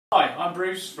Hi, I'm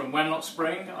Bruce from Wenlock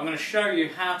Spring. I'm going to show you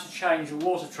how to change the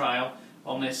water trail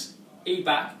on this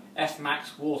Ebac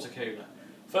F-Max water cooler.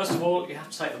 First of all, you have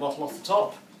to take the bottle off the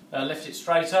top, lift it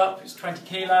straight up. It's 20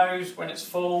 kilos when it's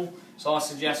full, so I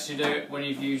suggest you do it when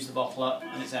you've used the bottle up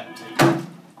and it's empty.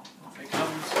 Off it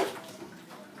comes.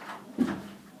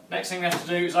 Next thing you have to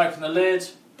do is open the lid,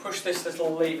 push this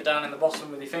little lever down in the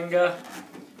bottom with your finger,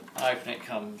 and open it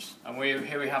comes. And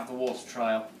here we have the water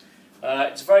trail.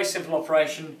 It's a very simple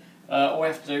operation. All we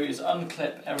have to do is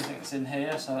unclip everything that's in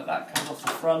here so that comes off the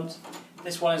front.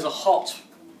 This one is a hot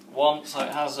one, so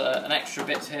it has an extra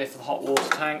bit here for the hot water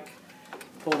tank.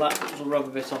 Pull that little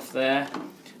rubber bit off there.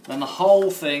 Then the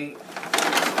whole thing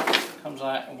comes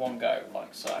out in one go,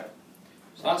 like so.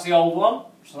 So that's the old one,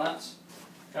 so that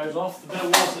goes off. The bit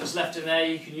of water that's left in there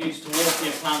you can use to water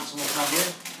your plants and what have you.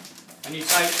 And you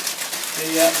take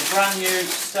the brand new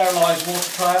sterilised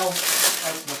water trail,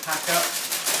 open the pack up,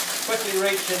 quickly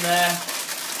reach in there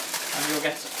and you'll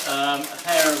get a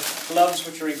pair of gloves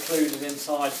which are included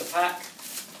inside the pack.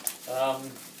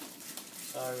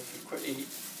 So if you quickly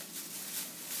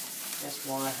get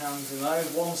my hands in those,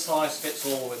 one size fits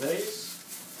all with these.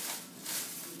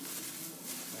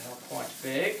 They are quite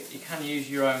big. You can use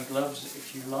your own gloves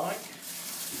if you like.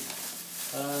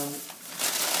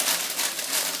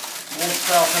 Water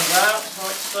trail comes out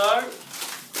like so.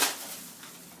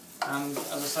 And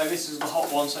as I say, this is the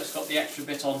hot one, so it's got the extra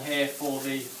bit on here for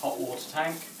the hot water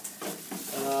tank.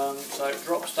 So it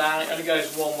drops down, it only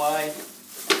goes one way.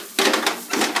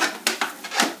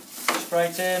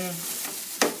 Straight in.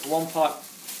 One pipe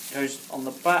goes on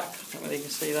the back, I don't know whether you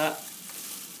can see that.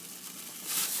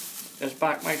 Goes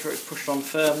back, make sure it's pushed on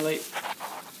firmly.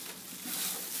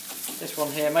 This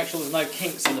one here, make sure there's no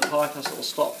kinks in the pipe, that's what will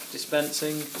stop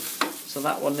dispensing. So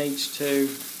that one needs to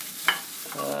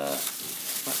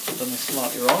I've done this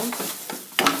slightly wrong.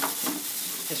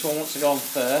 This one wants to go on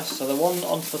first, so the one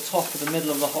onto the top of the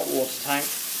middle of the hot water tank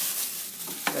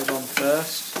goes on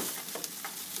first,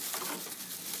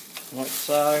 like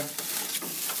so.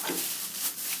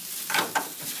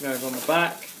 This goes on the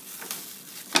back.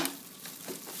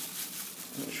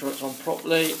 Make sure it's on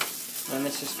properly. And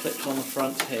this is clipped on the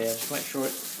front here. Just make sure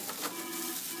it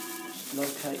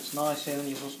locates nicely, and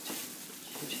you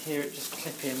should hear it just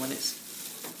clip in when it's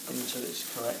into its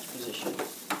correct position.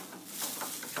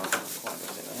 Quite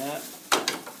get it there.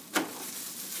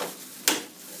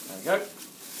 There we go.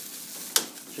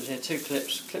 Should hear two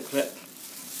clips, clip, clip.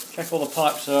 Check all the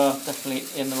pipes are definitely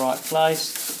in the right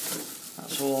place.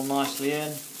 That's all nicely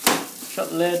in. Shut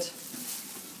the lid.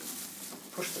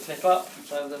 Push the clip up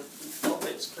so the top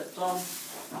bit's clipped on.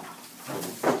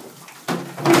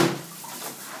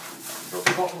 Drop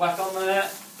the bottle back on there.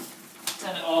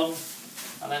 Turn it on.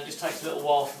 And then it just takes a little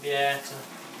while for the air to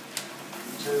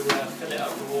fill it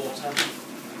up with water.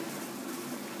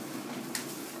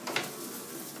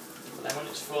 But then when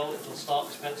it's full, it'll start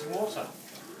dispensing water.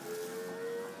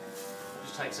 It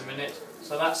just takes a minute.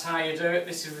 So that's how you do it.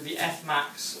 This is with the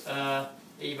F-Max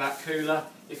Ebac cooler.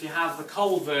 If you have the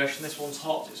cold version, this one's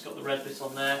hot, it's got the red bit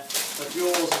on there. But if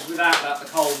yours is without that, the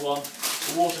cold one,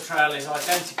 the water trail is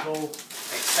identical,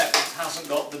 except it hasn't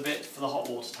got the bit for the hot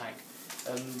water tank.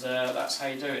 And that's how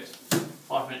you do it.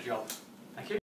 5-minute job.